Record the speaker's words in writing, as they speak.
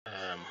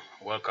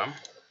welcome.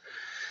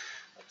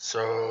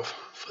 So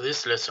for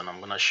this lesson I'm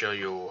going to show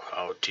you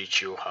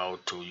teach you how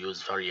to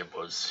use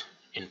variables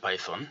in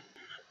Python.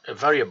 A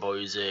variable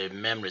is a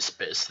memory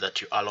space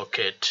that you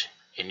allocate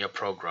in your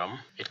program.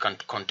 It can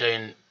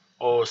contain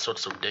all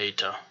sorts of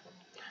data,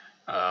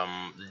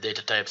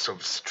 data types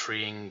of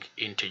string,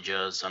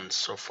 integers, and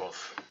so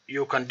forth.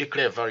 You can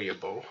declare a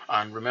variable,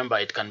 and remember,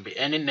 it can be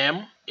any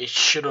name. It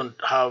shouldn't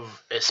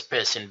have a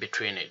space in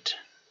between it.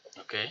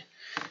 Okay,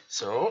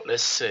 so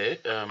let's say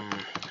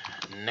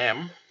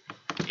name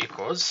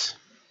equals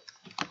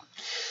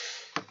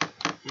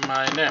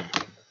my name.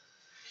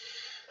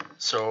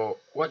 So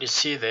what you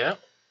see there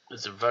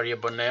is a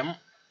variable name,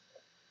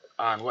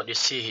 and what you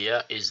see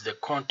here is the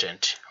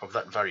content of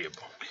that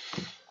variable.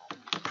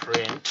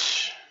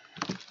 Print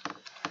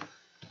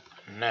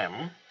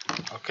name.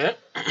 Okay,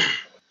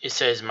 it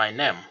says my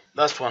name.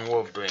 That's one way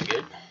of doing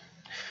it.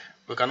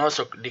 We can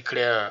also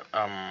declare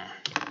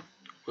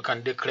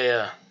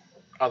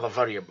other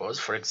variables.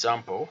 For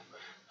example,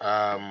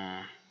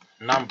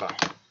 number,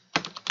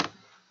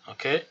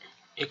 okay,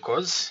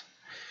 equals,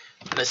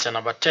 let's say,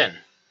 number 10.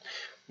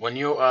 When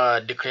you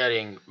are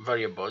declaring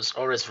variables,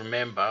 always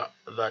remember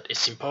that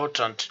it's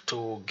important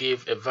to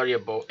give a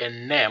variable a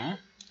name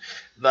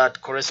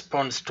that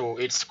corresponds to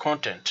its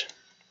content.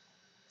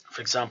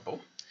 For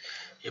example,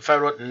 if I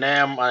wrote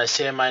name and I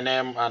say my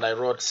name and I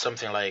wrote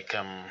something like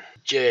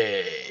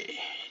Jed,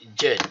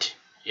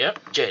 yeah,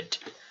 Jed,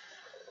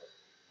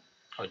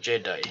 or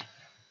Jedi,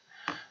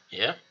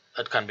 yeah,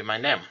 that can be my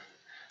name,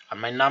 and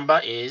my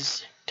number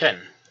is 10.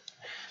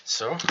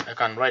 So I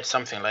can write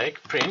something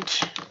like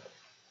print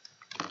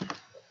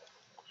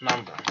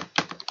number.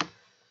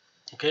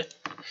 Okay,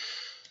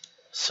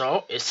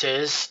 so it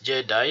says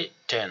Jedi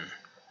 10.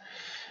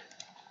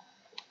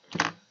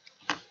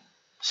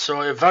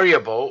 So a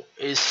variable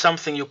is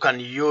something you can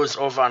use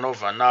over and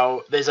over.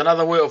 Now there's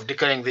another way of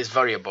declaring these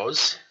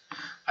variables.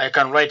 I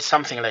can write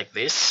something like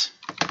this: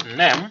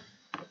 name,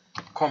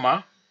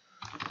 comma,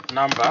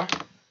 number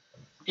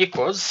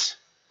equals.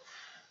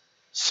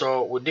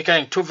 So we're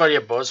declaring two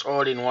variables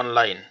all in one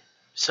line,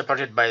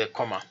 separated by the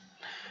comma.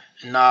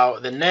 Now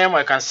the name,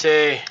 I can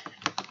say,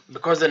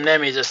 because the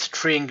name is a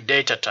string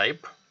data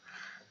type,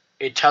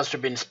 it has to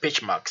be in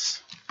speech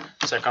marks.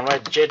 So I can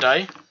write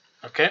Jedi,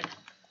 okay.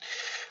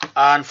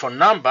 And for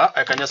number,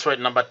 I can just write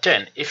number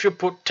 10. If you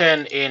put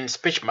 10 in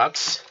speech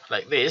marks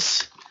like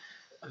this,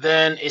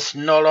 then it's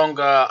no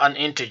longer an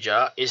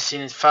integer. It's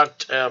in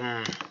fact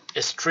a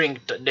string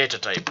data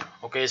type.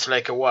 Okay, it's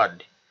like a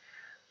word.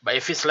 But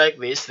if it's like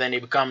this, then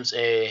it becomes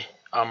an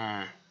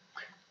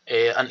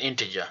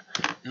integer.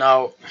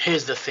 Now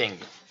here's the thing: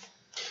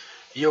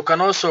 you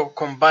can also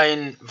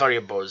combine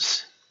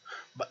variables,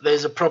 but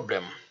there's a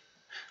problem.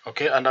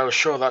 Okay, and I'll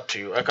show that to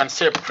you. I can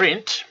say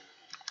print.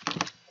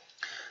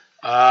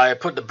 I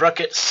put the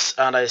brackets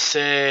and I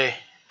say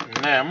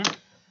name.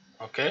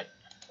 Okay,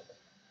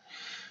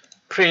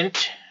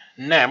 print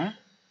name,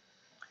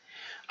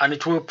 and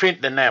it will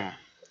print the name.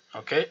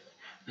 Okay,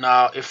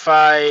 now if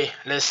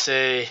let's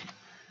say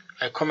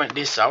I comment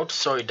this out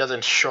so it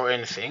doesn't show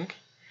anything,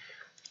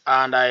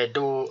 and I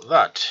do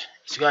that,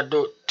 it's gonna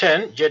do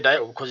 10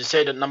 Jedi, because it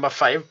said number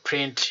 5,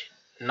 print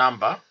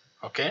number.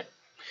 Okay,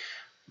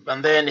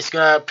 and then it's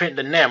gonna print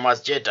the name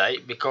as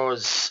Jedi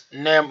because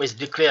name is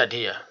declared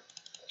here,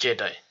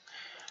 Jedi.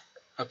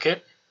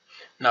 Okay,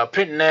 now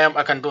print name,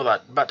 I can do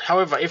that. But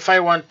however, if I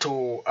want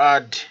to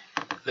add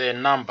the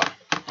number,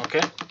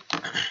 okay,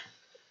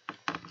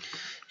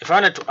 if I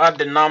wanted to add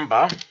the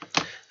number,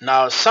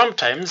 now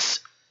sometimes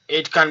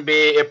it can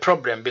be a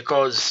problem,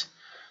 because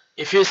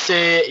if you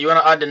say you want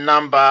to add a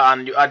number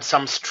and you add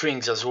some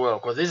strings as well,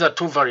 because these are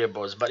two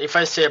variables. But if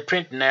I say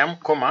print name,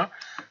 comma,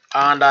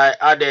 and I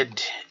added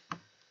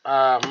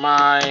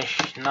my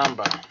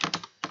number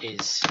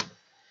is,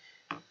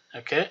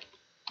 okay,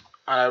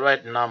 and I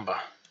write number.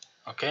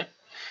 Okay,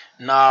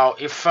 now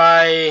if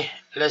I,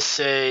 let's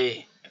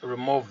say,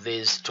 remove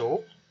these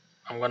two,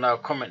 I'm gonna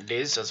comment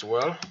this as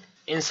well.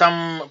 In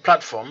some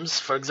platforms,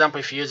 for example,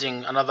 if you're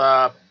using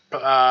another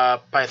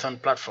Python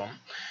platform,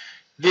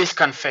 this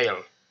can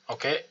fail.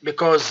 Okay,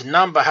 because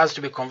number has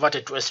to be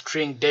converted to a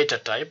string data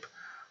type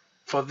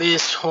for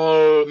this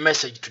whole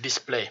message to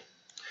display.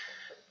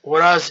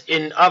 Whereas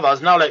in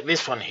others, now like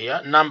this one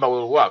here, number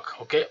will work.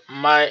 Okay,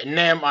 my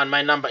name and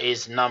my number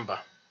is number.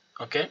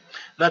 Okay,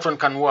 that one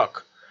can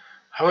work.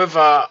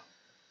 However,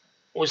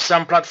 with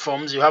some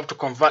platforms, you have to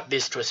convert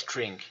this to a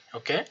string.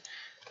 Okay,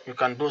 you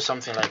can do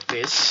something like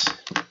this.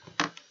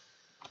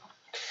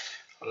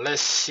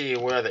 Let's see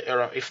where the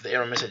error, if the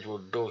error message will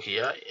do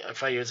here.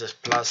 If I use this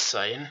plus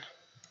sign,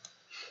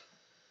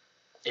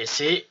 you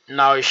see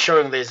now it's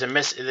showing there's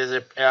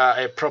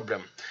a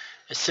problem.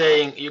 It's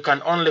saying you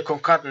can only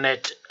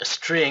concatenate a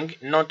string,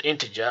 not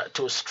integer,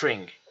 to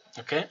string.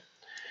 Okay,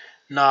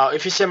 now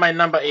if you say my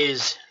number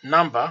is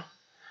number,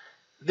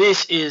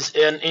 this is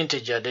an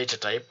integer data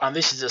type and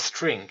this is a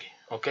string.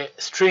 Okay,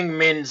 string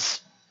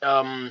means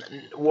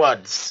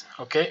words.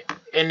 Okay,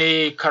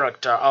 any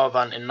character other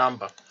than a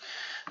number.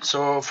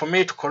 So for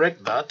me to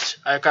correct that,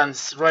 I can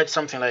write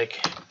something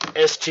like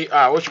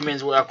str, which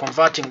means we are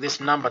converting this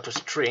number to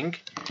string.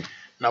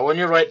 Now when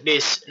you write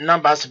this,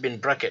 number has to be in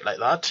bracket like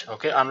that,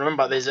 okay? And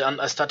remember there's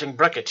a starting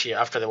bracket here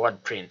after the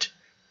word print,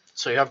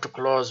 so you have to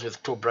close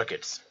with 2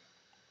 brackets.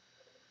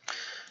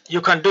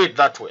 You can do it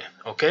that way,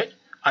 okay,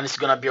 and it's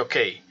gonna be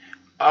okay.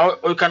 Or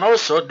you can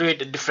also do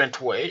it a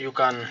different way. You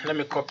can, let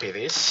me copy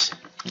this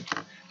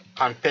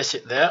and paste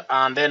it there,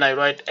 and then I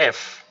write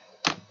F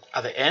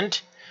at the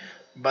end,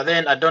 but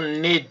then I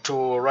don't need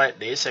to write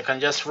this. I can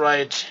just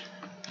write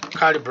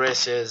curly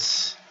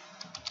braces,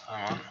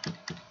 I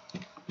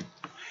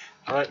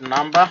write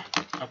number,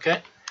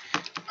 okay,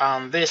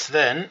 and this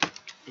then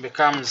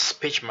becomes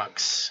speech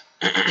marks.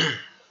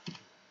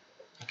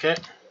 Okay,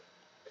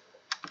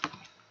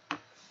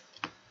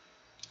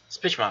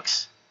 speech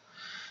marks.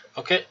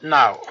 Okay,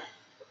 now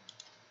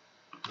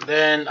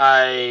then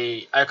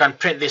I can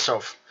print this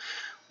off.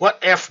 What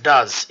F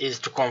does is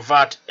to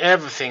convert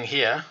everything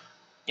here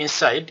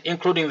inside,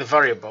 including the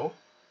variable,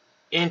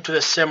 into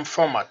the same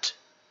format.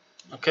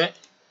 Okay,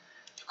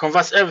 it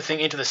converts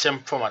everything into the same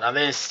format, and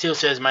then it still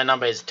says my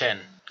number is 10.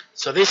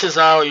 So this is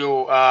how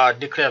you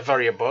declare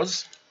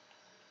variables.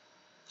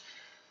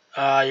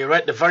 You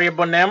write the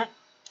variable name,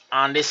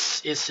 and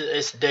this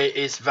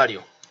is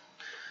value.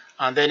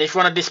 And then if you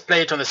want to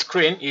display it on the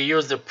screen, you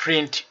use the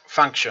print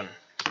function.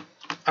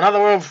 Another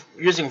way of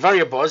using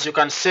variables, you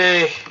can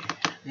say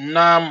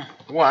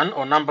num1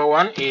 or number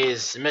 1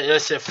 is,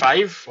 let's say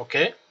 5,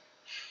 okay,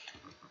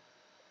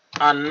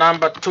 and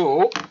number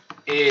 2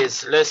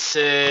 is, let's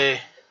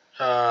say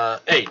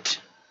 8.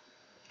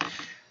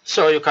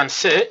 So you can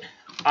say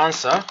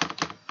answer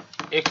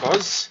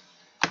equals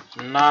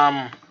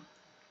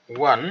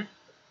num1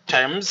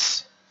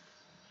 times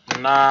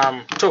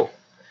num2.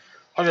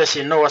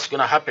 Obviously you know what's going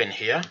to happen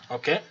here,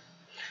 okay.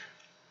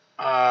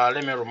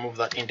 Let me remove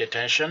that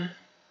indentation.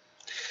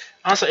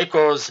 Answer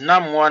equals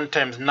num1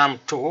 times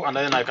num2, and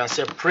then I can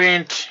say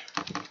print,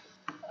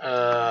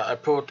 I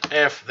put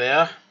F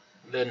there,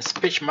 then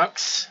speech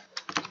marks,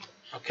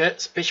 okay,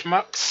 speech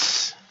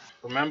marks,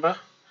 remember,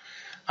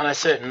 and I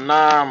say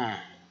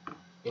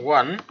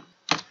num1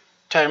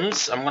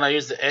 times, I'm going to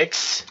use the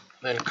X,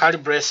 then curly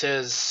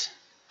braces,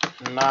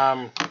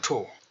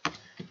 num2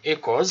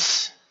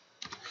 equals,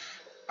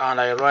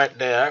 and I write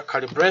there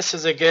curly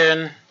braces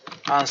again,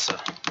 answer.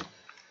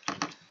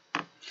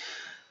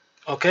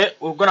 Okay,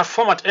 we're gonna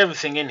format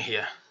everything in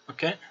here,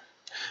 okay.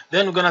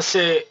 Then we're gonna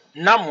say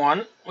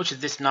num1, which is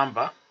this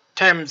number,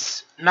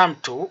 times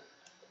num2,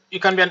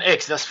 it can be an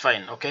X, that's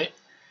fine, okay,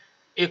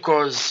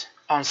 equals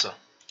answer.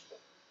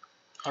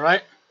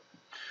 Alright,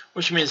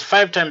 which means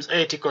 5 times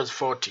 8 equals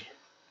 40.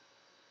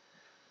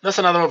 That's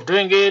another way of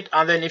doing it.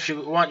 And then if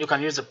you want, you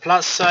can use a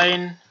plus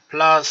sign,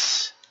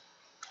 plus,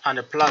 and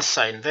a plus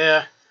sign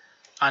there,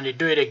 and you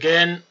do it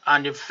again,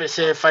 and you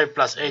say 5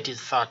 plus 8 is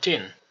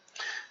 13.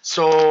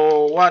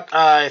 So what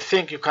I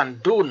think you can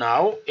do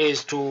now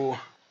is to,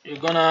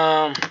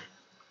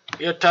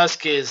 your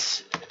task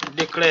is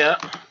declare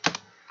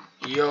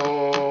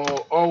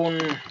your own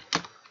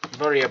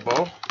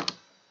variables,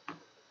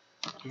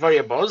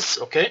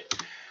 okay,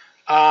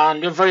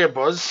 and your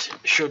variables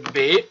should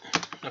be,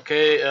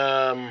 okay,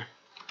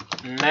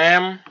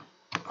 name,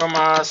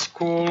 comma,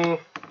 school,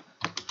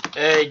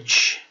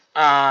 age,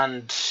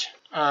 and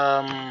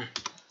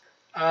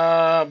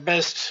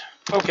best,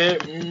 okay,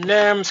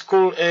 name,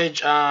 school,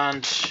 age,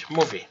 and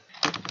movie.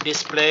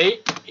 Display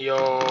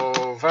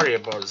your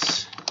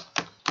variables.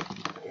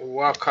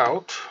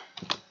 Workout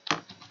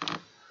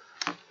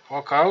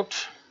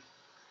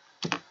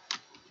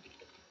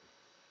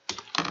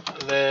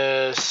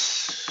the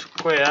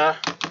square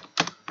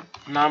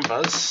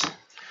numbers.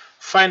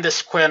 Find the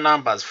square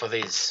numbers for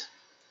these.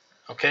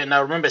 Okay,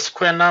 now remember,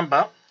 square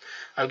number,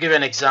 I'll give you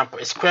an example.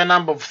 A square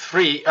number of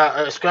 3,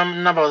 a square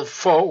number of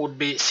 4 would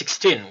be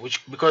 16,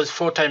 which, because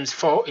 4 times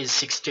 4 is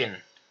 16.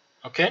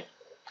 Okay,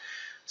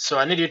 so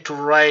I need you to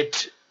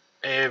write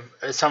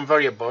some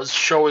variables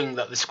showing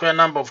that the square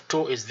number of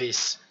 2 is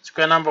this,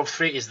 square number of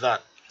 3 is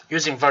that,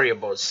 using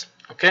variables.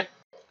 Okay,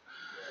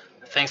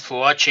 thanks for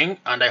watching,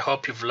 and I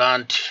hope you've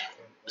learned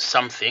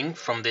something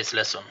from this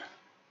lesson.